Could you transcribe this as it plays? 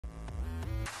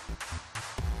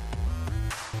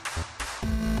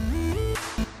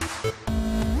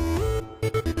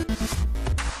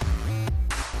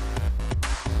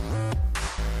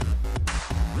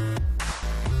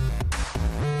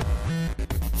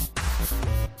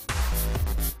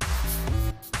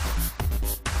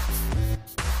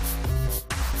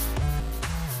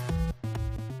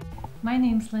My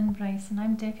name's Lynn Bryce and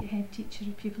I'm Deputy Head Teacher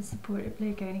of Pupil Support at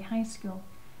Blairgowrie High School,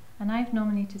 and I've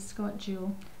nominated Scott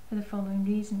Jewell for the following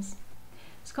reasons.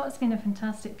 Scott's been a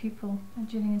fantastic pupil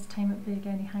during his time at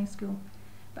Blairgowrie High School,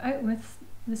 but out with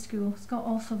the school, Scott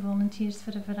also volunteers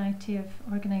for a variety of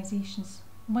organisations,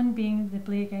 one being the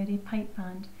Blairgowrie Pipe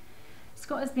Band.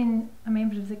 Scott has been a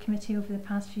member of the committee over the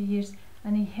past few years,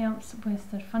 and he helps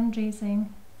with their fundraising,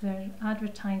 their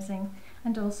advertising,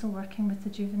 and also working with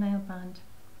the juvenile band.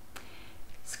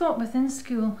 Scott within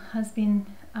school has been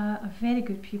a very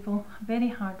good pupil, very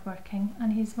hard working,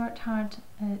 and he's worked hard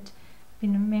at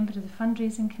being a member of the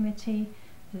fundraising committee,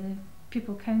 the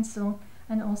pupil council,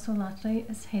 and also latterly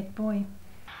as head boy.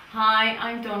 Hi,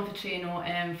 I'm Dawn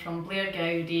Petrino from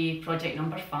Blairgowrie project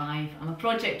number 5. I'm a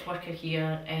project worker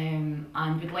here and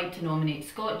would like to nominate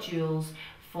Scott Jewell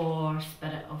for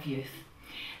Spirit of Youth.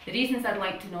 The reasons I'd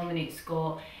like to nominate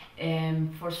Scott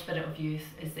for Spirit of Youth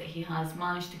is that he has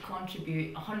managed to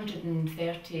contribute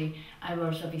 130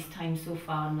 hours of his time so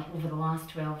far over the last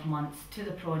 12 months to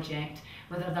the project,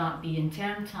 whether that be in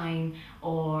term time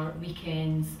or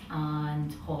weekends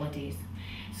and holidays.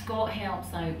 Scott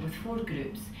helps out with 4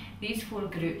 groups. These 4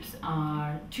 groups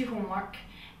are 2 homework.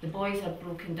 The boys are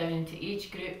broken down into age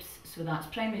groups, so that's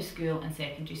primary school and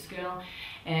secondary school.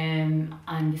 And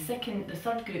the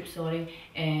third group, is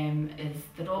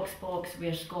the Rocks Box,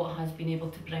 where Scott has been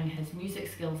able to bring his music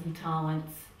skills and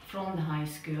talents from the high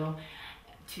school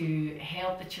to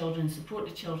help the children, support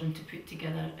the children to put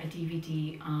together a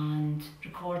DVD and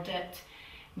record it,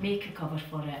 make a cover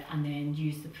for it, and then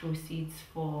use the proceeds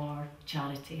for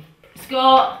charity.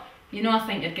 Scott, you know I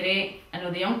think you're great. I know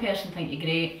the young person think you're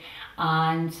great,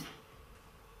 and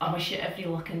I wish you every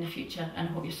luck in the future, and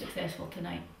I hope you're successful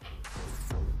tonight.